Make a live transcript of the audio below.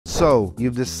So,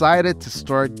 you've decided to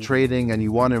start trading and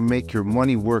you want to make your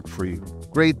money work for you.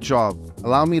 Great job.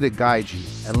 Allow me to guide you,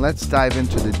 and let's dive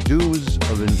into the do's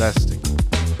of investing.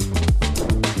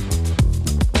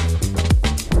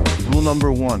 Rule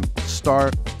number 1,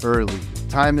 start early.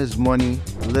 Time is money,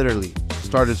 literally.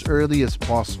 Start as early as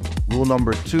possible. Rule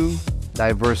number 2,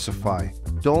 diversify.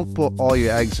 Don't put all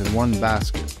your eggs in one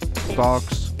basket.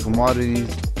 Stocks,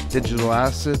 commodities, digital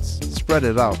assets, spread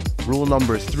it out. Rule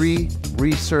number 3,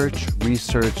 research,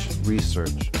 research,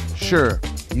 research. Sure,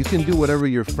 you can do whatever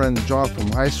your friend John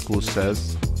from high school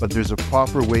says, but there's a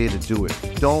proper way to do it.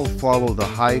 Don't follow the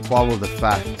hype, follow the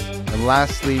facts. And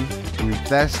lastly,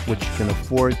 invest what you can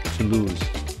afford to lose.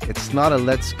 It's not a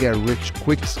let's get rich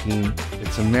quick scheme,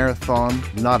 it's a marathon,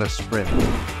 not a sprint.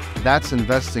 That's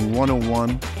Investing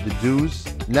 101, the do's.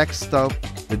 Next up,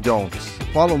 the don'ts.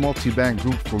 Follow Multibank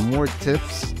Group for more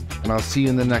tips, and I'll see you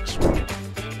in the next one.